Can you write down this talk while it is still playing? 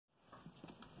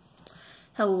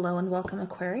Hello and welcome,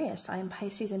 Aquarius. I am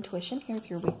Pisces Intuition here with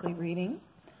your weekly reading.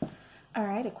 All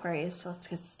right, Aquarius, so let's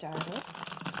get started.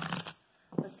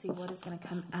 Let's see what is going to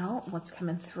come out, what's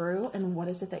coming through, and what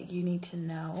is it that you need to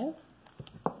know.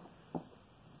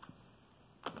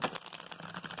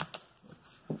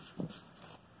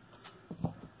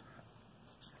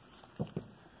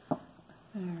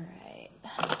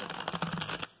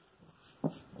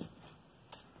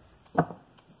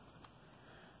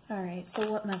 All right, so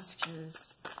what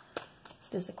messages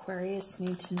does Aquarius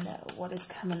need to know? What is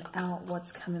coming out?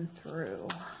 What's coming through?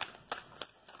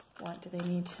 What do they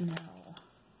need to know?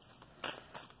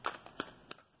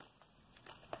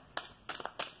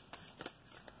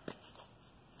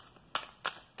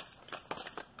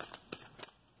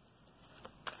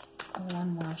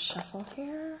 One more shuffle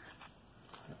here.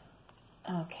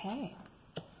 Okay.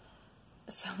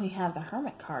 So we have the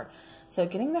Hermit card. So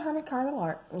getting the Hermit card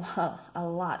a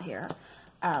lot here.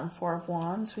 Four of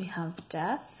Wands, we have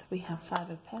Death, we have Five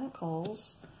of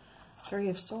Pentacles, Three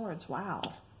of Swords, wow.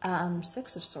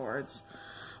 Six of Swords.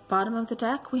 Bottom of the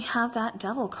deck, we have that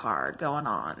Devil card going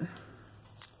on.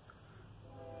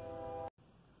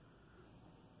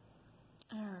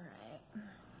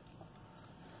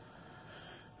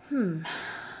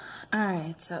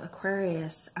 Alright, so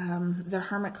Aquarius, the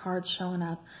Hermit card showing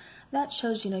up. That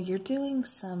shows, you're doing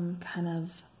some kind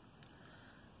of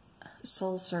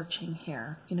soul searching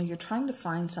here. You're trying to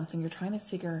find something. You're trying to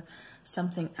figure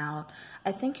something out.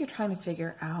 I think you're trying to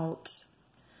figure out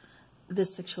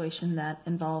this situation that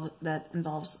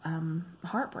involves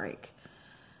heartbreak.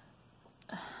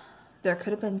 There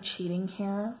could have been cheating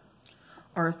here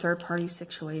or a third-party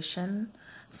situation.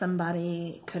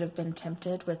 Somebody could have been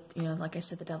tempted with, like I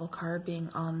said, the Devil card being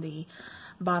on the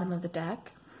bottom of the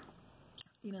deck.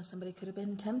 Somebody could have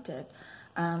been tempted,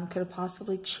 could have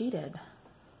possibly cheated.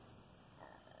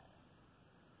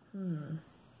 Yeah,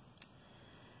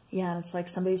 and it's like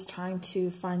somebody's trying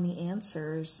to find the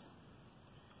answers.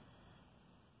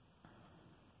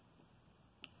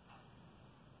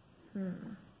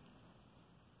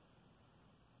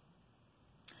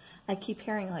 I keep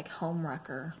hearing like home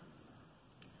wrecker.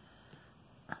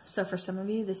 So for some of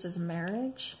you, this is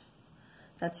marriage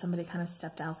that somebody kind of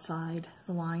stepped outside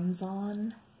the lines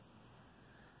on.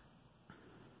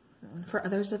 For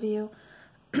others of you,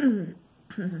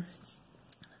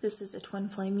 this is a twin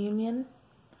flame union,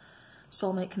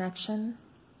 soulmate connection.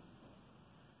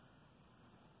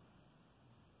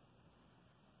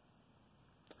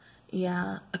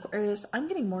 Yeah, Aquarius, I'm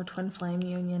getting more twin flame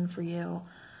union for you.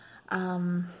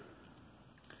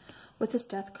 With this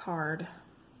Death card,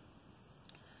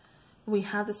 we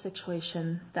have the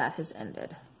situation that has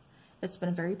ended. It's been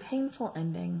a very painful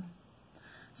ending.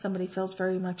 Somebody feels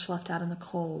very much left out in the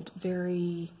cold,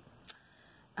 very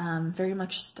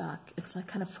much stuck. It's like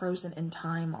kind of frozen in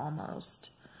time almost.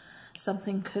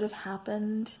 Something could have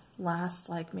happened last,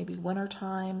 like maybe winter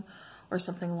time or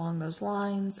something along those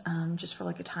lines, just for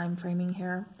like a time framing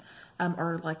here,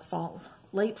 or like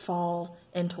late fall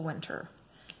into winter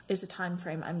is the time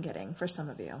frame I'm getting for some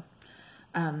of you.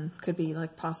 Could be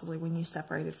like possibly when you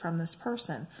separated from this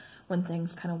person, when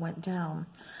things kind of went down.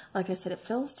 Like I said, it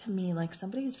feels to me like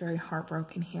somebody's very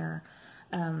heartbroken here.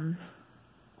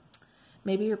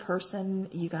 Maybe your person,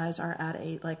 you guys are at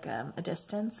a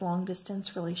distance, long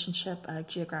distance relationship,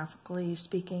 geographically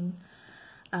speaking.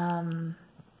 Or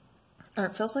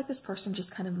it feels like this person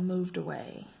just kind of moved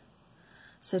away.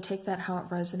 So take that how it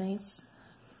resonates.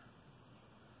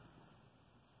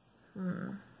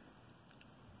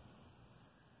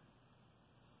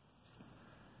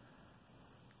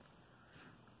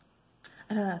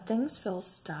 I don't know, things feel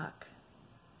stuck.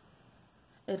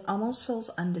 It almost feels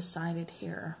undecided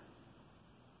here.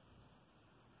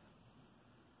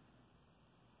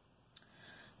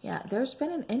 Yeah, there's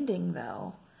been an ending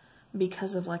though,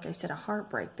 because of, like I said, a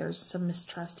heartbreak. There's some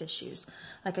mistrust issues.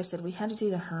 Like I said, we had to do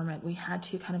the Hermit. We had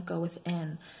to kind of go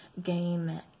within,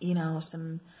 gain,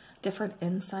 some different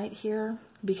insight here,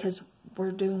 because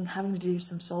we're having to do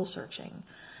some soul searching.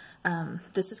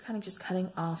 This is kind of just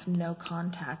cutting off, no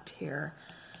contact here.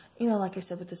 Like I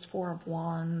said, with this Four of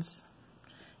Wands.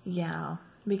 Yeah,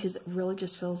 because it really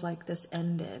just feels like this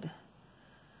ended.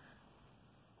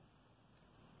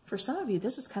 For some of you,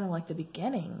 this is kind of like the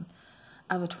beginning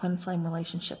of a twin flame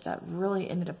relationship that really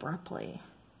ended abruptly.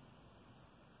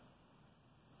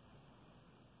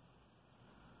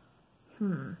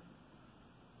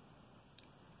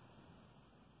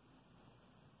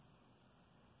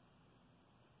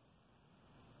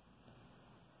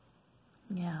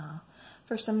 Yeah.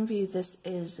 For some of you, this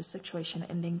is the situation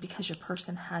ending because your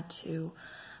person had to,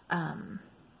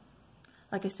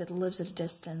 like I said, lives at a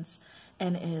distance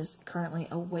and is currently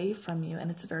away from you,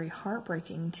 and it's very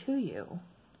heartbreaking to you.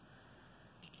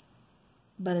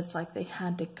 But it's like they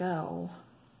had to go,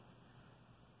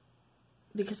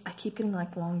 because I keep getting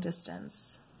like long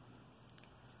distance.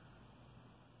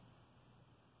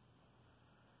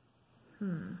 Let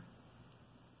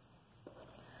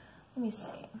me see.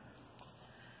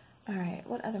 All right,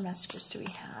 what other messages do we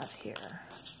have here?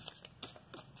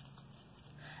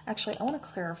 Actually, I want to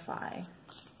clarify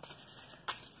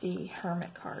the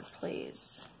Hermit card,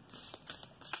 please.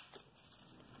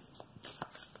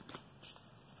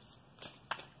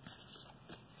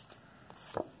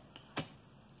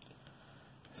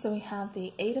 So we have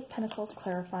the Eight of Pentacles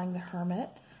clarifying the Hermit,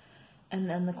 and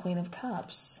then the Queen of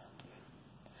Cups.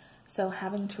 So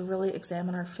having to really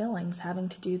examine our feelings, having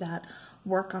to do that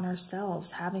work on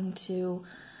ourselves, having to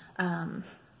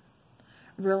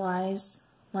realize,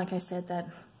 like I said, that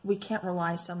we can't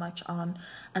rely so much on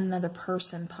another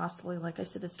person, possibly, like I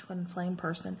said, this twin flame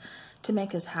person, to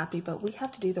make us happy, but we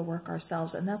have to do the work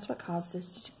ourselves. And that's what caused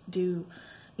us to do,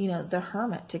 you know, the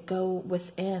Hermit, to go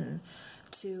within,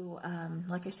 to,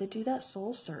 like I said, do that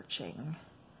soul searching.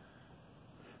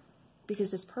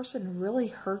 Because this person really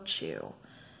hurt you.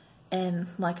 And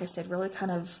like I said, really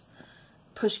kind of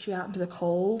pushed you out into the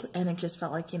cold, and it just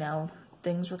felt like, you know,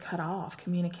 things were cut off.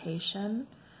 Communication.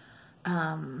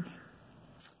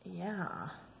 Yeah.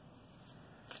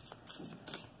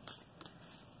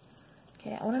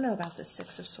 Okay, I want to know about the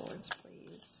Six of Swords,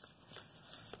 please.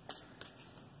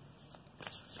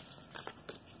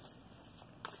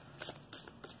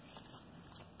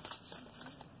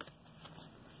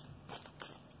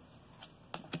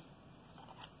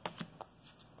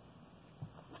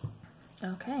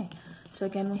 Okay, so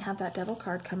again, we have that Devil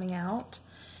card coming out,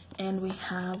 and we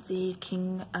have the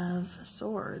King of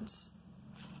Swords.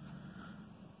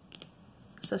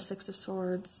 So Six of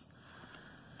Swords,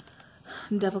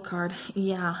 Devil card,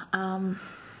 yeah.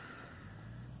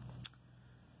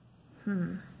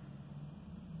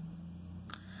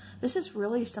 This is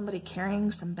really somebody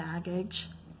carrying some baggage,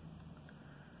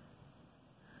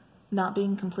 not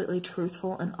being completely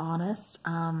truthful and honest.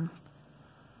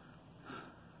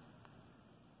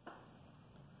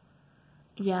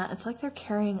 Yeah, it's like they're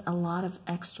carrying a lot of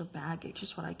extra baggage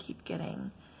is what I keep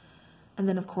getting. And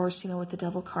then, of course, you know, with the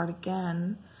Devil card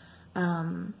again,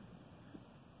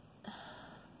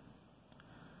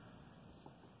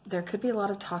 there could be a lot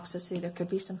of toxicity. There could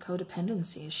be some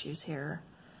codependency issues here.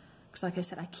 Because, like I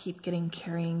said, I keep getting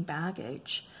carrying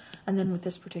baggage. And then with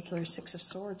this particular Six of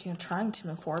Swords, you know, trying to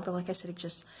move forward. But like I said,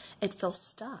 it feels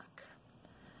stuck.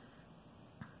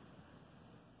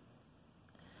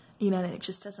 You know, and it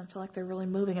just doesn't feel like they're really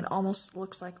moving. It almost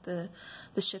looks like the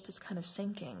ship is kind of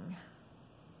sinking.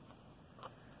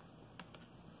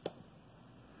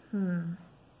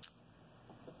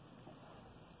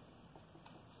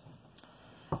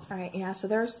 Alright, yeah, so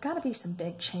there's got to be some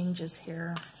big changes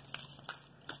here.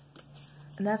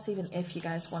 And that's even if you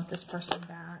guys want this person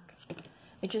back.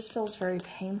 It just feels very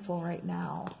painful right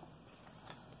now.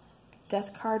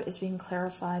 Death card is being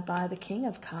clarified by the King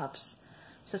of Cups.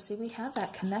 So see, we have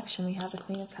that connection. We have the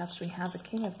Queen of Cups. We have the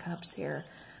King of Cups here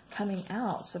coming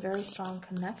out. So very strong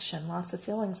connection. Lots of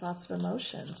feelings, lots of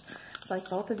emotions. It's like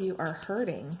both of you are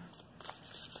hurting.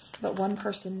 But one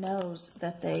person knows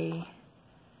that they...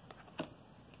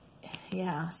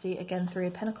 Yeah, see, again, Three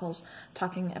of Pentacles,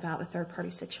 talking about a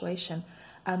third-party situation.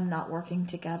 Not working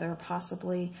together,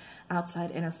 possibly outside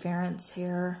interference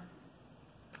here.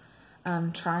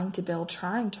 Trying to build,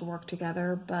 trying to work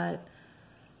together, but...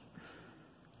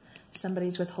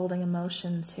 somebody's withholding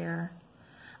emotions here.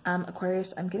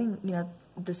 Aquarius, I'm getting, you know,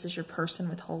 this is your person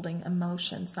withholding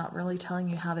emotions, not really telling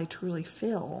you how they truly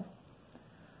feel.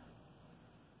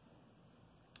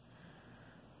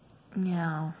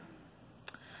 Yeah.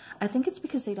 I think it's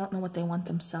because they don't know what they want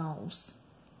themselves.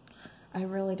 I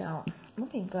really don't.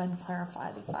 Let me go ahead and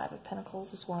clarify the Five of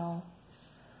Pentacles as well.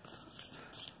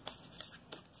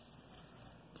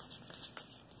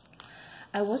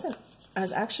 I was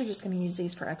actually just going to use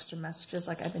these for extra messages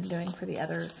like I've been doing for the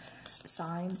other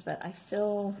signs, but I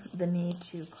feel the need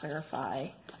to clarify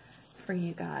for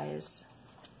you guys.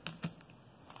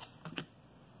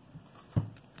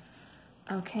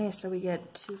 Okay, so we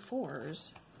get two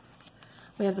fours.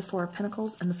 We have the Four of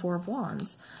Pentacles and the Four of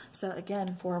Wands. So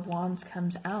again, Four of Wands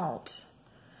comes out.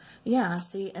 Yeah,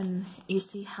 see, and you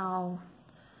see how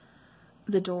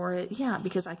the door, yeah,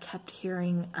 because I kept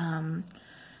hearing,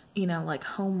 you know, like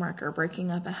homewrecker,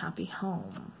 breaking up a happy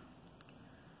home.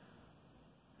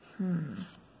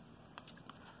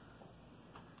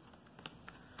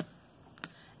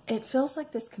 It feels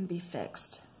like this can be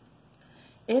fixed.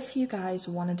 if you guys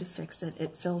wanted to fix it,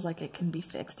 it feels like it can be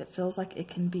fixed. It feels like it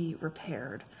can be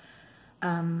repaired.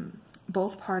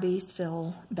 Both parties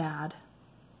feel bad.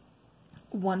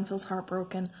 One feels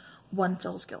heartbroken, one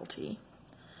feels guilty.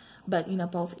 But, you know,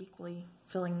 both equally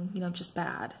feeling, you know, just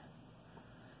bad.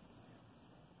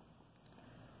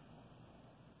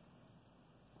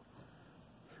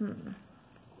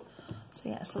 So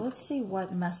yeah, so let's see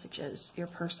what messages your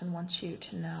person wants you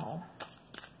to know.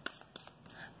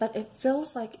 But it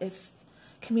feels like if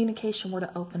communication were to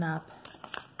open up,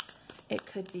 it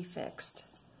could be fixed.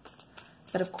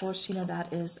 But of course, you know,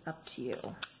 that is up to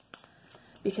you.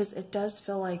 Because it does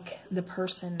feel like the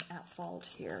person at fault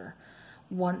here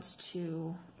wants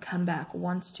to come back,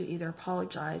 wants to either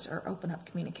apologize or open up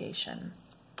communication.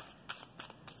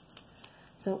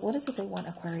 So what is it they want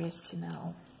Aquarius to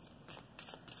know?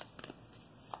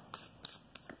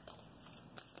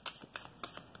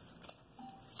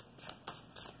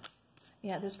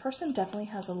 Yeah, this person definitely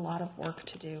has a lot of work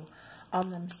to do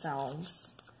on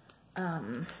themselves.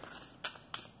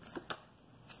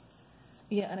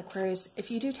 Yeah, and Aquarius,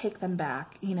 if you do take them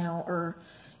back, you know, or,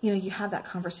 you know, you have that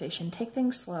conversation, take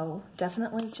things slow.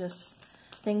 Definitely just,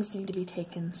 things need to be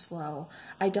taken slow.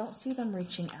 I don't see them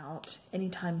reaching out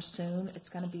anytime soon. It's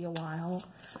going to be a while,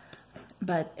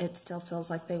 but it still feels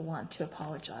like they want to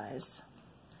apologize.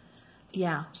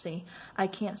 Yeah, see, I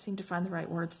can't seem to find the right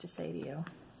words to say to you.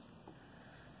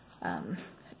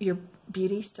 Your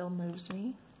beauty still moves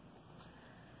me.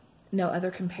 No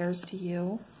other compares to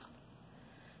you.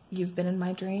 You've been in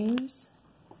my dreams,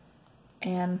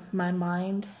 and my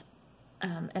mind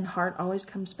and heart always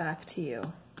comes back to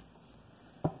you.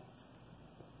 All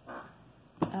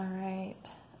right.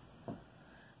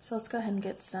 So let's go ahead and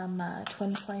get some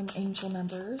twin flame angel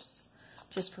numbers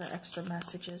just for extra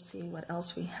messages, see what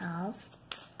else we have.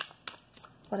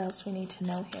 What else we need to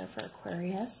know here for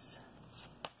Aquarius.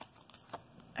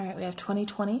 All right, we have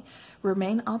 2020.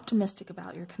 Remain optimistic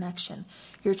about your connection.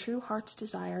 Your true heart's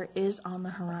desire is on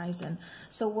the horizon.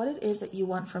 So what it is that you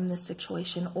want from this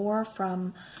situation, or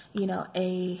from, you know,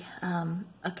 a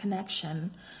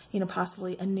connection, you know,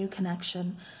 possibly a new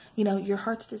connection, you know, your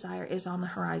heart's desire is on the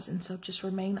horizon. So just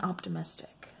remain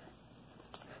optimistic.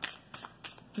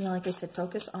 You know, like I said,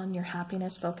 focus on your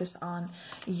happiness, focus on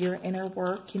your inner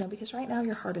work, you know, because right now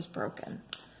your heart is broken.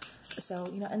 So,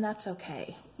 you know, and that's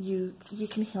okay. You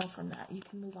can heal from that. You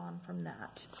can move on from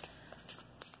that.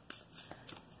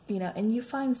 You know, and you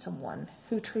find someone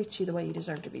who treats you the way you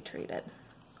deserve to be treated.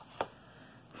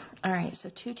 All right, so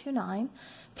 229.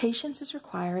 Patience is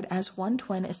required as one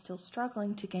twin is still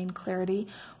struggling to gain clarity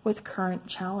with current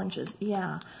challenges.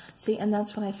 Yeah, see, and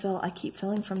that's what I keep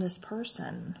feeling from this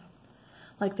person.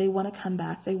 Like they want to come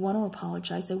back, they want to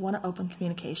apologize, they want to open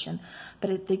communication,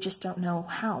 but they just don't know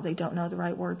how. They don't know the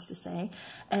right words to say.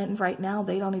 And right now,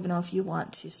 they don't even know if you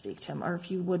want to speak to them or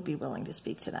if you would be willing to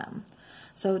speak to them.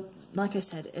 So, like I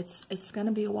said, it's going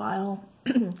to be a while.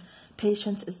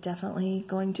 Patience is definitely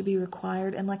going to be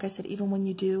required. And like I said, even when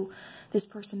you do, this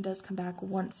person does come back,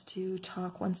 wants to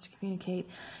talk, wants to communicate.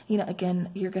 You know,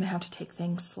 again, you're going to have to take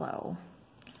things slow.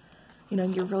 You know,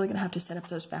 you're really going to have to set up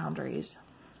those boundaries.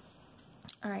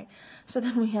 All right, so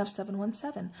then we have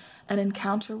 717. An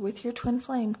encounter with your twin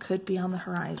flame could be on the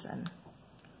horizon.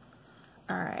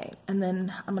 All right, and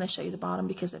then I'm going to show you the bottom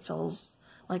because it feels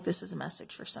like this is a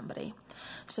message for somebody.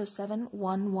 So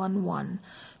 7111.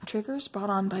 Triggers brought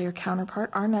on by your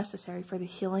counterpart are necessary for the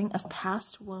healing of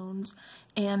past wounds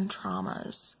and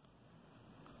traumas.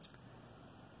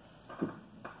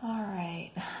 All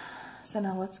right, so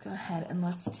now let's go ahead and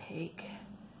let's take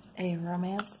a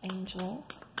romance angel.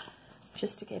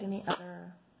 Just to get any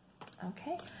other,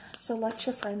 okay. So let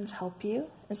your friends help you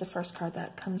is the first card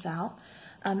that comes out.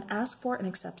 Ask for and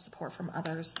accept support from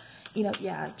others. You know,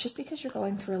 yeah, just because you're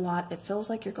going through a lot, it feels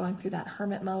like you're going through that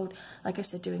hermit mode. Like I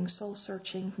said, doing soul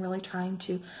searching, really trying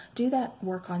to do that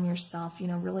work on yourself, you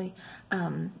know, really,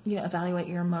 you know, evaluate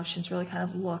your emotions, really kind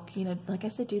of look, you know, like I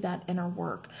said, do that inner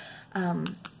work.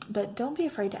 But don't be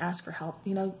afraid to ask for help.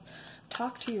 You know,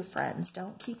 talk to your friends.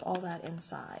 Don't keep all that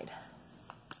inside.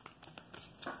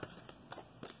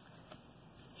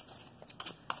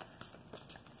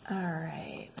 All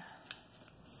right.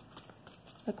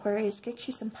 Aquarius, get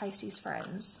you some Pisces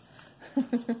friends.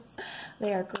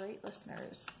 They are great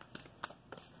listeners.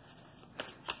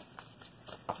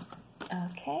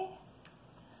 Okay.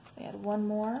 We had one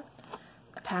more.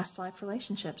 A past life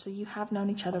relationship. So you have known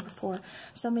each other before.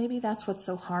 So maybe that's what's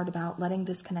so hard about letting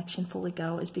this connection fully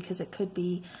go, is because it could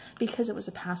be because it was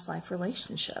a past life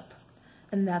relationship.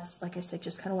 And that's, like I said,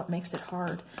 just kind of what makes it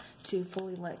hard to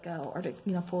fully let go, or to,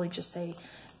 you know, fully just say,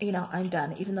 you know, I'm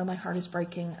done. Even though my heart is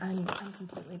breaking, I'm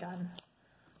completely done.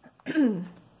 All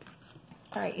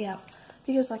right, yeah.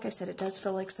 Because like I said, it does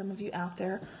feel like some of you out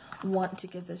there want to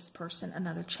give this person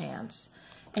another chance.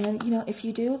 And, you know, if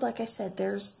you do, like I said,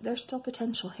 there's still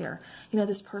potential here. You know,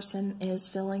 this person is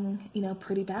feeling, you know,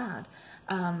 pretty bad.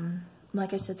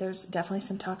 Like I said, there's definitely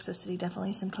some toxicity,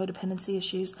 definitely some codependency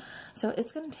issues. So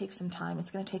it's going to take some time.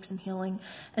 It's going to take some healing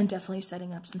and definitely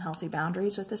setting up some healthy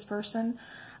boundaries with this person.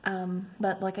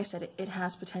 But like I said, it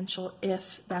has potential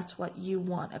if that's what you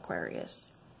want,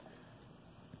 Aquarius.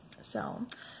 So,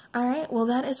 all right, well,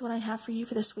 that is what I have for you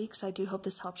for this week, so I do hope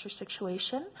this helps your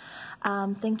situation.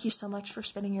 Thank you so much for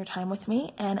spending your time with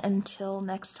me, and until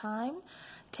next time,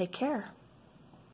 take care.